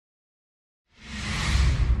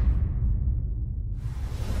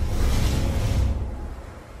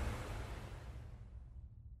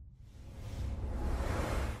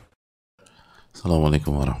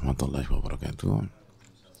Assalamualaikum warahmatullahi wabarakatuh.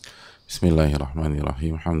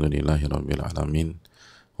 Bismillahirrahmanirrahim. Alhamdulillahi rabbil alamin.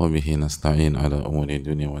 Wa bihi nasta'in ala umuri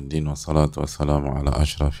dunya wad din. Wassalatu wassalamu ala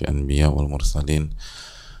asyrafil anbiya wal mursalin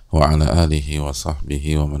wa ala alihi wa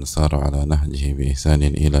sahbihi wa man sara ala nahjihi bi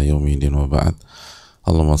ihsanin ila yaumidin wa ba'd.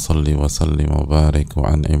 Allahumma salli wa sallim wa barik wa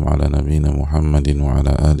an'im ala nabiyyina Muhammadin wa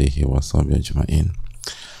ala alihi wa sahbihi ajma'in.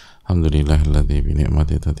 Alhamdulillahilladzi bi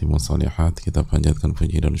ni'mati tatimmu shalihat. Kita panjatkan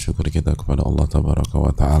puji dan syukur kita kepada Allah tabaraka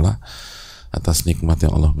wa taala atas nikmat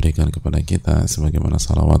yang Allah berikan kepada kita, sebagaimana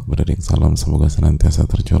salawat beriring salam semoga senantiasa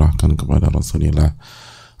tercurahkan kepada Rasulullah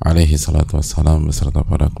alaihi salatu wassalam beserta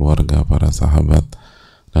para keluarga, para sahabat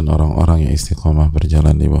dan orang-orang yang istiqomah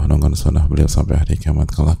berjalan di bawah naungan sunnah beliau sampai hari kiamat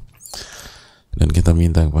kelak. Dan kita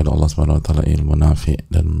minta kepada Allah Subhanahu wa taala ilmu nafi,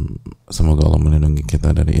 dan semoga Allah melindungi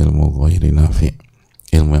kita dari ilmu ghairi nafi,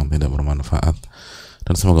 ilmu yang tidak bermanfaat,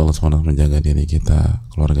 dan semoga Allah SWT menjaga diri kita,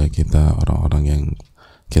 keluarga kita, orang-orang yang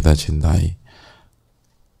kita cintai,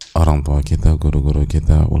 orang tua kita, guru-guru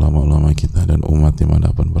kita, ulama-ulama kita, dan umat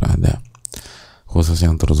dimanapun berada, khusus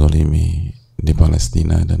yang terzolimi di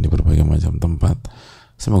Palestina dan di berbagai macam tempat.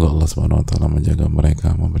 Semoga Allah SWT menjaga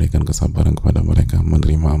mereka, memberikan kesabaran kepada mereka,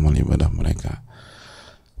 menerima amal ibadah mereka,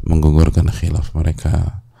 menggugurkan khilaf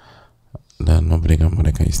mereka, dan memberikan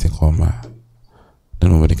mereka istiqomah,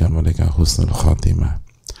 dan memberikan mereka husnul khatimah.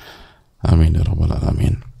 Amin ya rabbal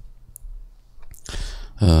alamin.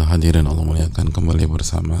 Hadirin Allah muliakan, kembali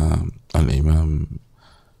bersama Al-Imam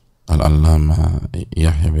Al-Allama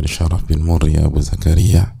Yahya bin Sharaf bin Murya Abu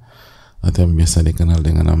Zakaria, atau yang biasa dikenal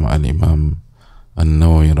dengan nama Al-Imam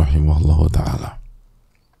An-Nawawi rahimahullahu ta'ala,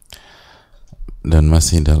 dan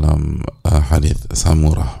masih dalam hadits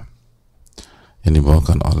Samurah yang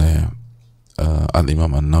dibawakan oleh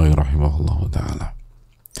Al-Imam An-Nawawi rahimahullahu ta'ala.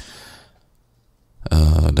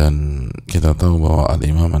 Dan kita tahu bahwa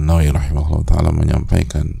Al-Imam An-Nawawi rahimahullah ta'ala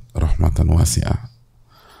menyampaikan rahmatan wasi'ah,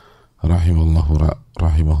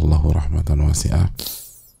 rahimahullahu rahmatan wasi'ah,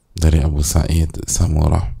 dari Abu Sa'id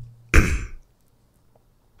Samurah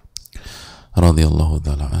Radhiallahu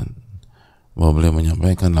ta'ala an, bahwa beliau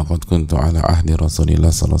menyampaikan, laqad kuntu ala ahdi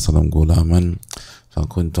Rasulillah sallallahu alaihi wasallam gulaman fa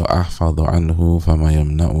kuntu ahfadhu anhu fama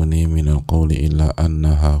yamna'uni minal qawli illa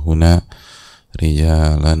annaha huna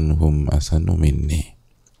rijalan hum asanu minni.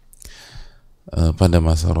 Pada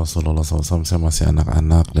masa Rasulullah SAW saya masih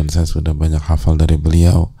anak-anak dan saya sudah banyak hafal dari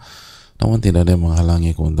beliau, namun tidak ada yang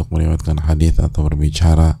menghalangiku untuk meriwayatkan hadis atau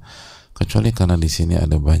berbicara, kecuali karena di sini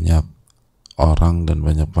ada banyak orang dan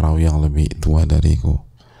banyak perawi yang lebih tua dariku.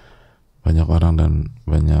 Banyak orang dan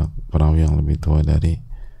banyak perawi yang lebih tua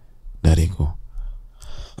dariku.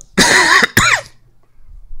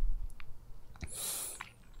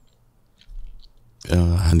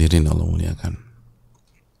 Hadirin Allah muliakan,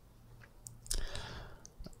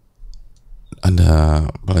 ada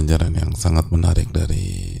pelajaran yang sangat menarik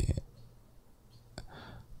dari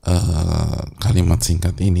kalimat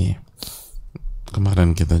singkat ini.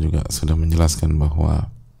 Kemarin kita juga sudah menjelaskan bahwa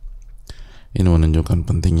ini menunjukkan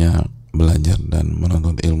pentingnya belajar dan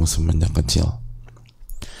menuntut ilmu semenjak kecil,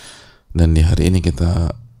 dan di hari ini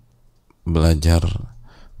kita belajar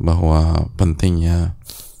bahwa pentingnya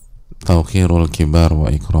tauqirul kibar wa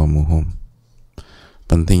ikramuhum,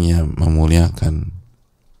 pentingnya memuliakan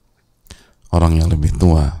orang yang lebih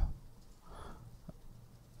tua,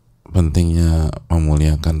 pentingnya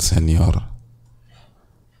memuliakan senior,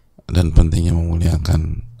 dan pentingnya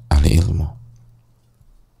memuliakan ahli ilmu.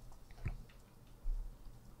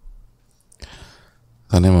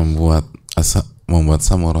 Karena membuat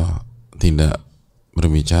Samurah tidak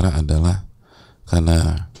berbicara adalah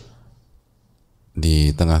karena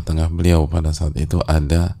di tengah-tengah beliau pada saat itu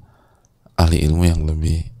ada ahli ilmu yang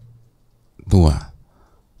lebih tua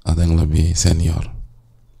atau yang lebih senior.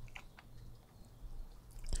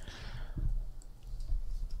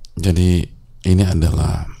 Jadi ini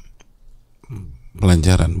adalah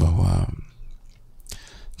pelajaran bahwa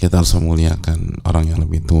kita harus memuliakan orang yang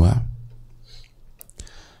lebih tua,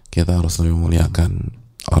 kita harus lebih memuliakan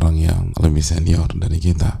orang yang lebih senior dari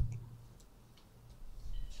kita.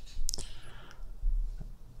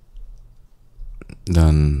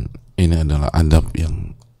 Dan ini adalah adab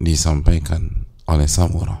yang disampaikan oleh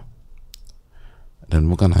Samurah, dan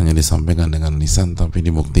bukan hanya disampaikan dengan lisan tapi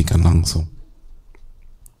dibuktikan langsung.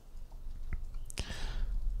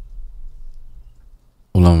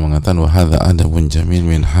 Ulama mengatakan, wa hadza adabun jamil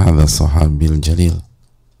min hadza sahabil jalil,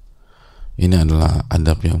 ini adalah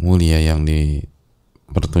adab yang mulia yang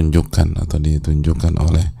dipertunjukkan atau ditunjukkan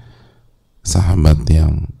oleh sahabat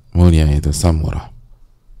yang mulia, yaitu Samurah.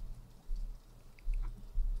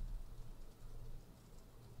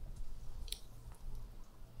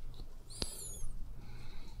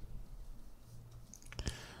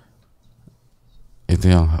 Itu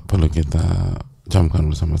yang perlu kita camkan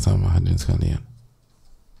bersama-sama, hadirin sekalian.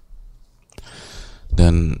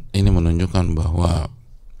 Dan ini menunjukkan bahwa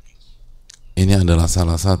ini adalah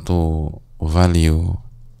salah satu value,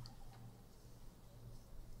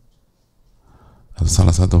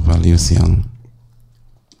 salah satu values yang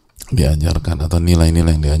diajarkan atau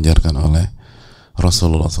nilai-nilai yang diajarkan oleh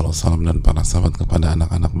Rasulullah SAW dan para sahabat kepada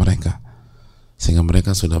anak-anak mereka, sehingga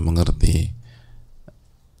mereka sudah mengerti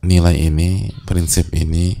nilai ini, prinsip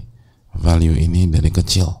ini, value ini dari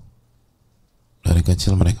kecil. Dari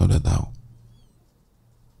kecil mereka udah tahu.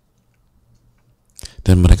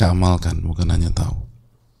 Dan mereka amalkan, bukan hanya tahu.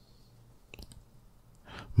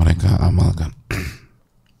 Mereka amalkan.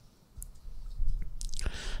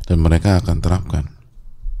 Dan mereka akan terapkan.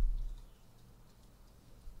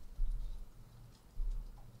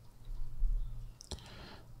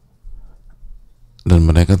 Dan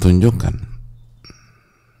mereka tunjukkan.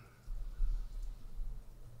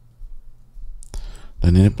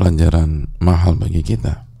 Dan ini pelajaran mahal bagi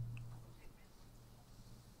kita.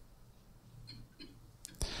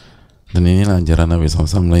 Dan inilah ajaran Nabi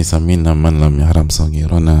SAW, laisa minna man lam yahram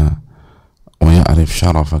saghirana wa ya'rif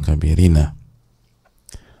syarafa kabirina.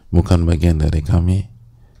 Bukan bagian dari kami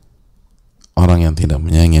orang yang tidak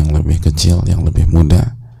menyayangi yang lebih kecil, yang lebih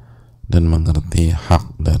muda, dan mengerti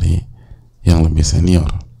hak dari yang lebih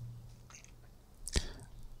senior.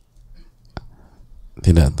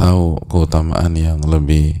 Tidak tahu keutamaan yang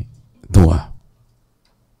lebih tua.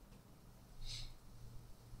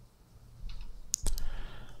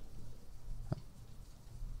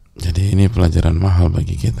 Jadi ini pelajaran mahal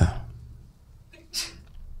bagi kita.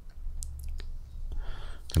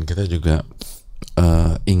 Dan kita juga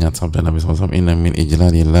ingat sabda Nabi SAW, inna min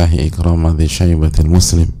ijlalillahi ikrama dhi syaibatil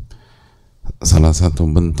muslim. Salah satu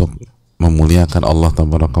bentuk memuliakan Allah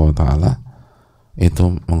tabaraka wa ta'ala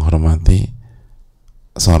itu menghormati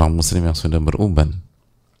seorang muslim yang sudah beruban,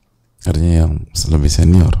 artinya yang lebih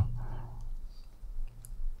senior.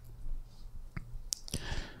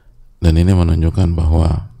 Dan ini menunjukkan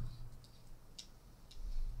bahwa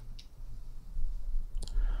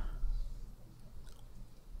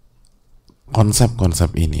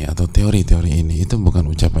konsep-konsep ini atau teori-teori ini itu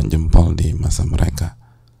bukan ucapan jempol di masa mereka,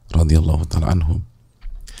 Radhiallahu anhu.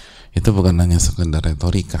 Itu bukan hanya sekedar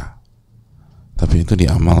retorika, tapi itu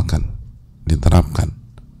diamalkan, diterapkan.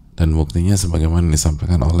 Dan buktinya sebagaimana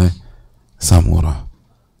disampaikan oleh Samurah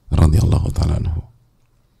Radhiallahu anhu.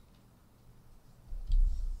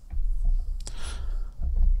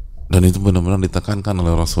 Dan itu benar-benar ditekankan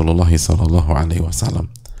oleh Rasulullah SAW,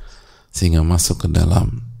 sehingga masuk ke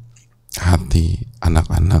dalam hati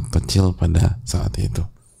anak-anak kecil pada saat itu.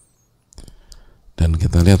 Dan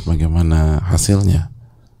kita lihat bagaimana hasilnya.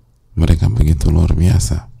 Mereka begitu luar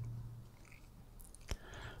biasa.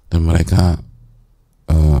 Dan mereka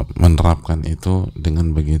menerapkan itu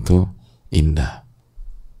dengan begitu indah.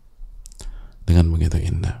 Dengan begitu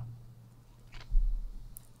indah.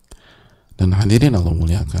 Dan hadirin Allah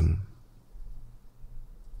muliakan.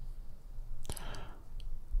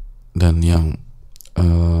 Dan yang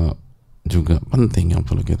juga penting yang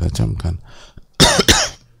perlu kita camkan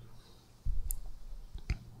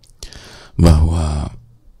bahwa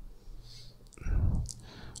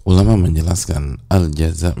ulama menjelaskan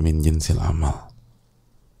al-jaza min jinsil amal.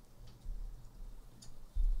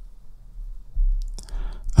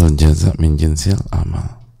 Al-jaza min jinsil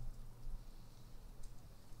amal.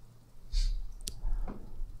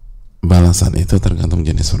 Balasan itu tergantung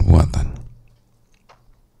jenis perbuatan.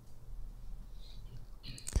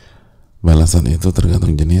 Balasan itu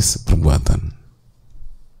tergantung jenis perbuatan.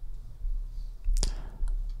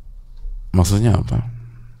 Maksudnya apa?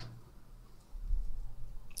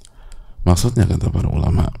 Maksudnya kata para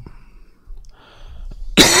ulama,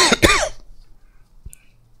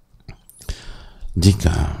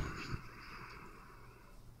 jika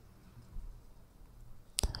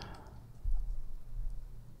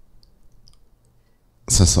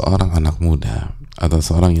seseorang anak muda atau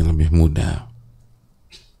seorang yang lebih muda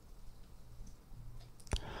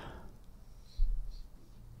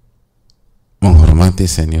menghormati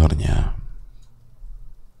seniornya,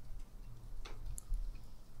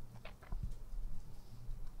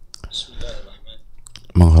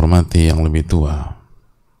 menghormati yang lebih tua,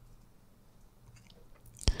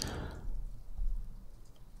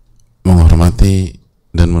 menghormati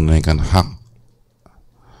dan menunaikan hak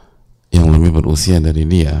yang lebih berusia dari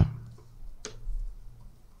dia,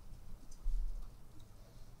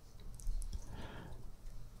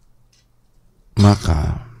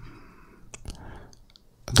 maka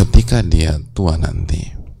ketika dia tua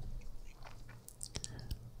nanti,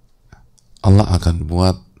 Allah akan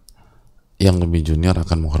buat yang lebih junior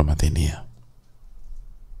akan menghormati dia.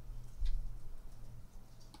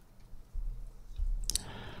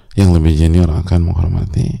 Yang lebih junior akan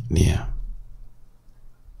menghormati dia.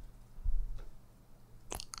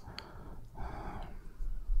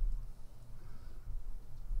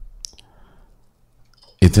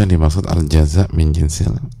 Itu yang dimaksud al-jaza min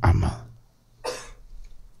jinsil amal.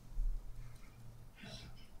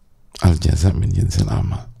 Al-jaza min jinsil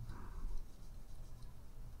amal.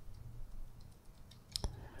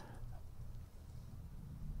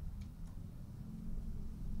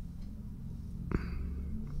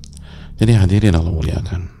 Jadi hadirin Allah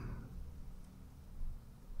muliakan,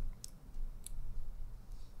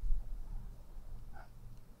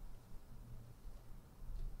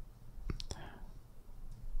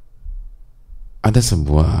 ada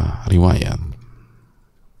sebuah riwayat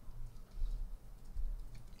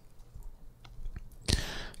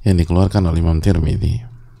yang dikeluarkan oleh Imam Tirmidzi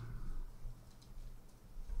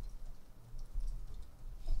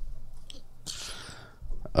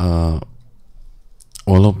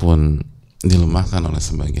walaupun dilemahkan oleh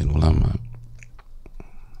sebagian ulama,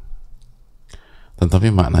 tetapi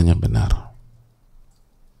maknanya benar.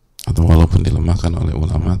 Atau walaupun dilemahkan oleh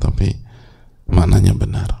ulama, tapi maknanya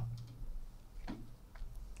benar.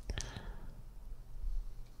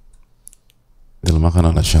 Dilemahkan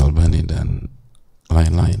oleh Syalbani dan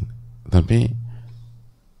lain-lain, tapi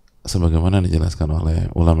sebagaimana dijelaskan oleh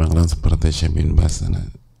ulama yang lain seperti Syekh bin Baz,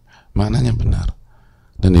 maknanya benar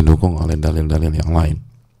dan didukung oleh dalil-dalil yang lain.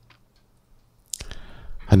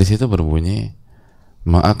 Hadis itu berbunyi,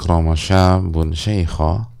 ma'akrama syabun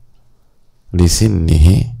syaikha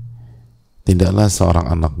lisinnihi, tidaklah seorang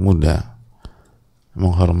anak muda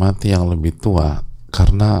menghormati yang lebih tua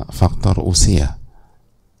karena faktor usia.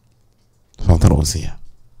 Faktor usia.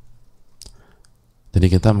 Jadi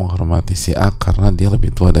kita menghormati si A karena dia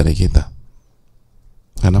lebih tua dari kita,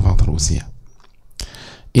 karena faktor usia.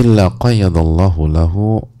 Illa qayyadallahu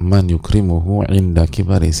lahu man yukrimuhu inda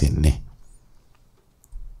kibari sinnih,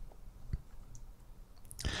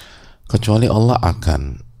 kecuali Allah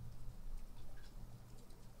akan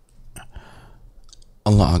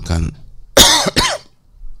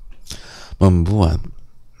membuat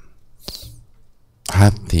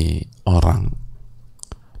hati orang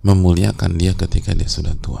memuliakan dia ketika dia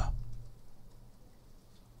sudah tua.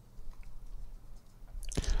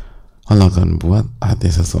 Allah akan buat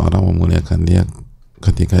hati seseorang memuliakan dia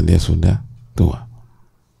ketika dia sudah tua.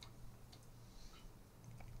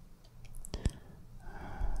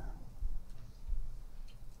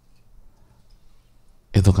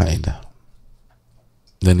 Itu kaidah.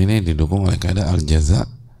 Dan ini didukung oleh kaidah al-jaza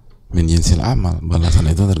min jinsil amal.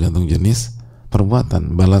 Balasan itu tergantung jenis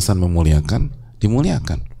perbuatan. Balasan memuliakan,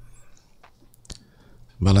 dimuliakan.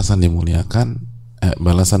 Balasan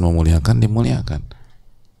memuliakan, dimuliakan.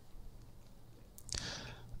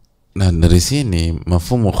 Nah, dari sini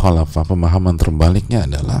mafhum mukhalafah, pemahaman terbaliknya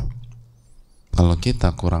adalah kalau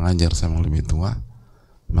kita kurang ajar sama yang lebih tua,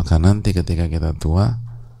 maka nanti ketika kita tua,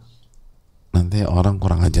 nanti orang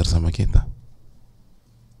kurang ajar sama kita.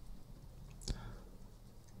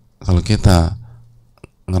 Kalau kita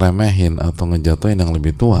ngeremehin atau ngejatuhin yang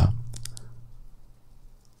lebih tua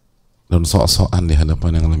dan sok-sokan di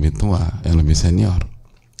hadapan yang lebih tua, yang lebih senior,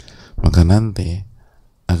 maka nanti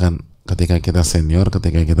akan, ketika kita senior,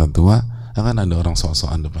 ketika kita tua, akan ada orang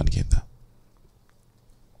sok-sokan depan kita.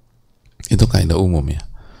 Itu kaidah umum ya.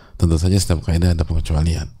 Tentu saja setiap kaidah ada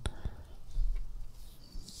pengecualian,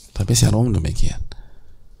 tapi secara umum demikian.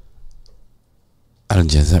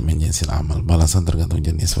 Al-jaza min jinsil amal, balasan tergantung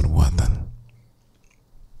jenis perbuatan.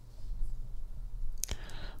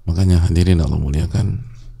 Makanya hadirin Allah muliakan,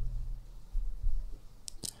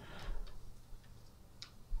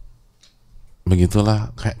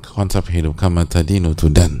 begitulah konsep hidup, kama tadinu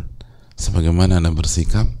tudan, sebagaimana Anda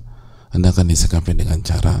bersikap, Anda akan disikapi dengan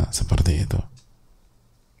cara seperti itu.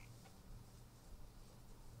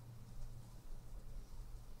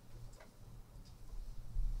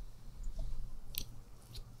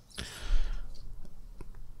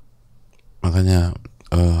 Makanya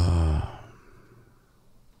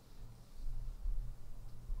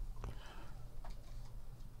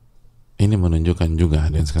ini menunjukkan juga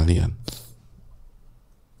hadirin sekalian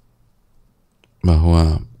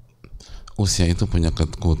bahwa usia itu punya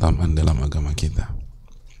keutamaan dalam agama kita.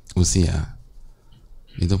 Usia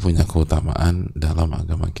itu punya keutamaan dalam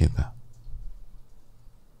agama kita.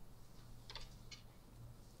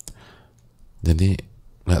 Jadi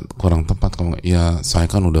kurang tepat kalau ya saya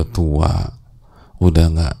kan udah tua, udah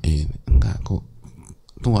enggak,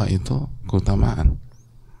 tua itu keutamaan.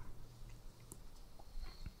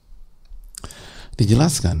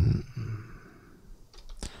 Dijelaskan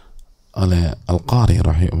oleh Al-Qari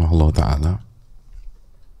rahimahullah ta'ala,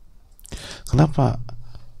 kenapa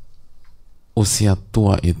usia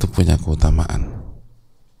tua itu punya keutamaan?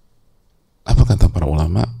 Apa kata para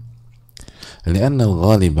ulama? Lianna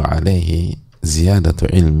al-ghaliba alaihi ziyadatu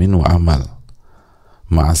ilmin wa amal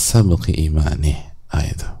ma'a sabqi imanih.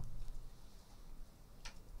 Itu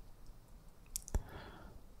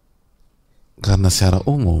karena secara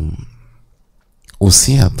umum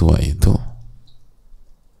usia tua itu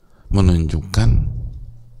menunjukkan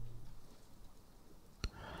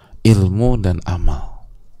ilmu dan amal.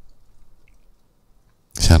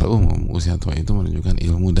 Secara umum usia tua itu menunjukkan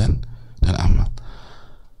ilmu dan amal,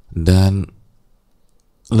 dan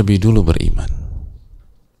lebih dulu beriman,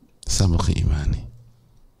 sabqi imani.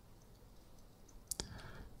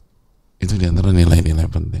 Itu diantara nilai-nilai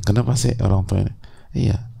penting. Kenapa sih orang tua ini?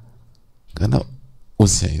 Iya, karena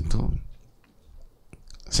usia itu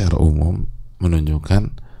secara umum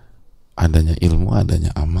menunjukkan adanya ilmu,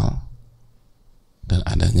 adanya amal, dan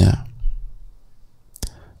adanya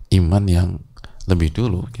iman yang lebih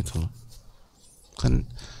dulu gitu loh. Kan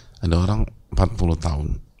ada orang 40 tahun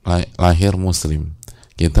lahir muslim,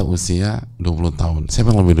 kita usia 20 tahun,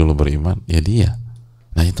 siapa yang lebih dulu beriman? Ya dia.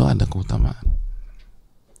 Nah itu ada keutamaan,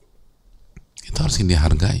 itu harus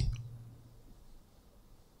dihargai.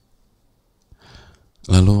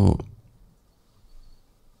 Lalu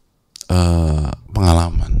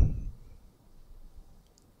pengalaman,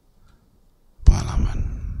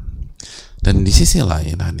 dan di sisi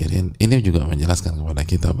lain hadirin, ini juga menjelaskan kepada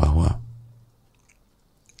kita bahwa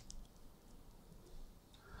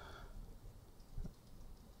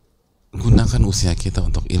gunakan usia kita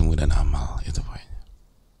untuk ilmu dan amal, itu poinnya.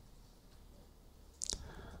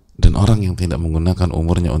 Dan orang yang tidak menggunakan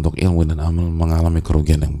umurnya untuk ilmu dan amal mengalami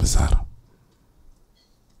kerugian yang besar,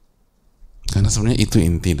 karena sebenarnya itu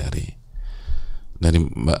inti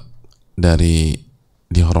dari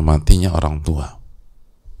dihormatinya orang tua.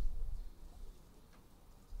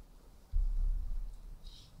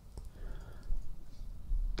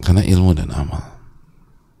 Karena ilmu dan amal.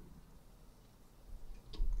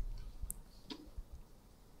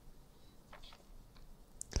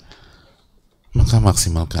 Maka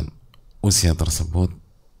maksimalkan usia tersebut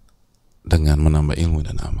dengan menambah ilmu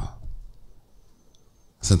dan amal.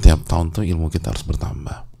 Setiap tahun tuh ilmu kita harus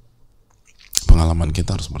bertambah, pengalaman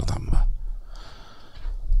kita harus bertambah,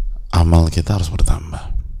 amal kita harus bertambah.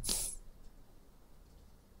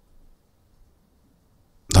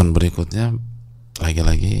 Tahun berikutnya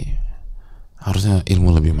lagi-lagi harusnya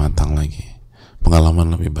ilmu lebih matang lagi,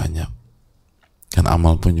 pengalaman lebih banyak, dan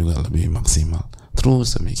amal pun juga lebih maksimal.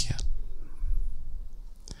 Terus demikian.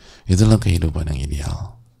 Itulah kehidupan yang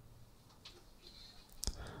ideal.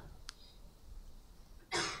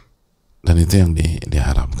 Dan itu yang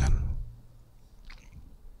diharapkan.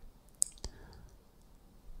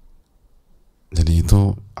 Jadi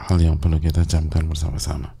itu hal yang perlu kita camkan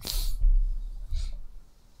bersama-sama.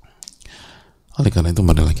 Oleh karena itu,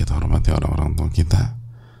 marilah kita hormati orang-orang tua kita,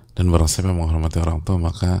 dan barang siapa menghormati orang tua,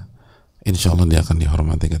 maka insya Allah dia akan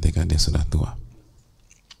dihormati ketika dia sudah tua.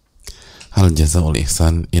 Hal jazaul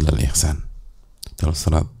ihsan ilal ihsan, dalam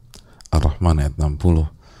surat Ar-Rahman ayat 60,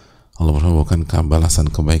 Allah berfirman, bukankah balasan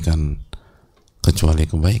kebaikan kecuali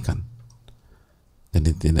kebaikan?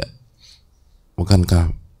 Jadi tidak,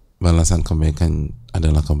 bukankah balasan kebaikan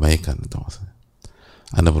adalah kebaikan? Itu maksudnya,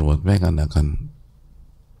 Anda berbuat baik, Anda akan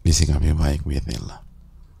disikapi baik biidznillah.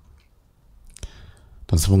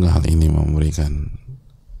 Dan semoga hal ini memberikan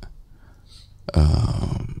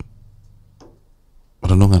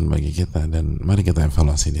renungan bagi kita, dan mari kita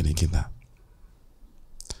evaluasi diri kita,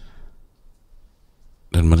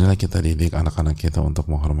 dan marilah kita didik anak-anak kita untuk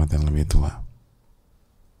menghormati yang lebih tua.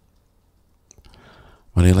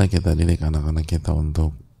 Marilah kita didik anak-anak kita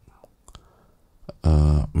untuk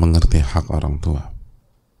mengerti hak orang tua,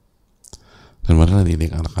 dan marilah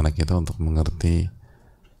didik anak-anak kita untuk mengerti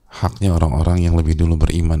haknya orang-orang yang lebih dulu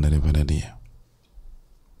beriman daripada dia,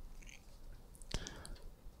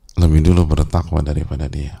 lebih dulu bertakwa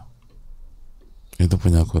daripada dia. Itu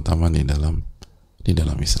punya keutamaan di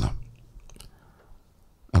dalam Islam.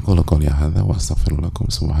 Aku qouli hadza wa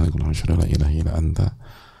astaghfirullakum subhanaka wa la ilaha illa anta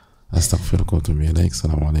astaghfiruka wa atubu ilaik.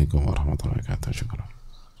 Assalamualaikum warahmatullahi wabarakatuh. Syukran.